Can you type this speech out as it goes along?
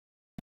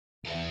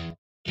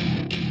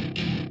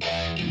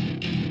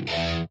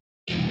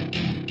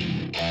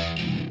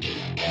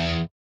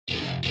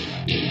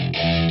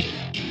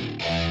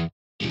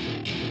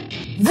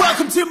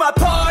Welcome to my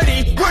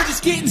party, we're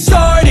just getting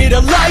started. A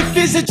life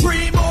is a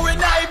dream or a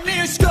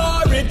nightmare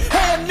scarring.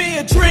 Hand me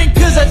a drink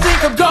cause I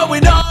think I'm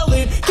going all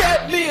in.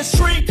 Get me a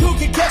shrink who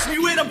can catch me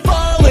when I'm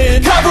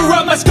falling. Cover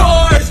up my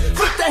scars,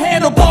 flip the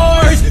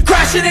handlebars,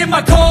 crashing in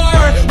my car,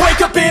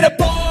 wake up in a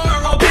bar.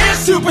 I'll be a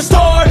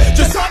superstar,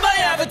 just on my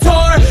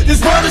avatar.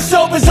 This world is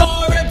so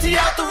bizarre, empty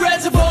out the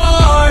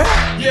reservoir.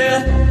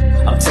 Yeah,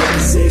 I'm taking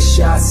 6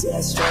 shots,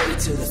 yeah, straight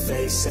to the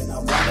face. And I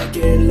wanna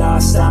get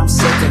lost, I'm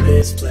sick of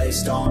this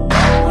place. Don't know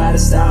how to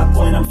stop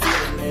when I'm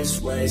feeling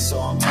this way. So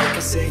I'm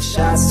taking 6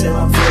 shots till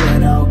I'm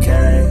feeling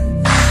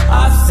okay.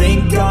 I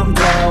think I'm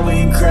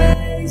going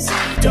crazy,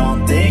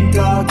 don't think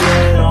I'll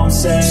get on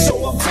safe. So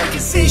I'm taking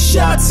 6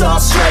 shots, all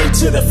straight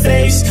to the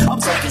face. I'm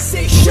taking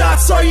 6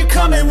 shots, are you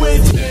coming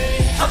with me?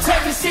 I'm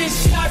taking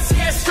 6 shots,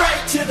 yeah,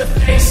 straight to the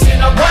face.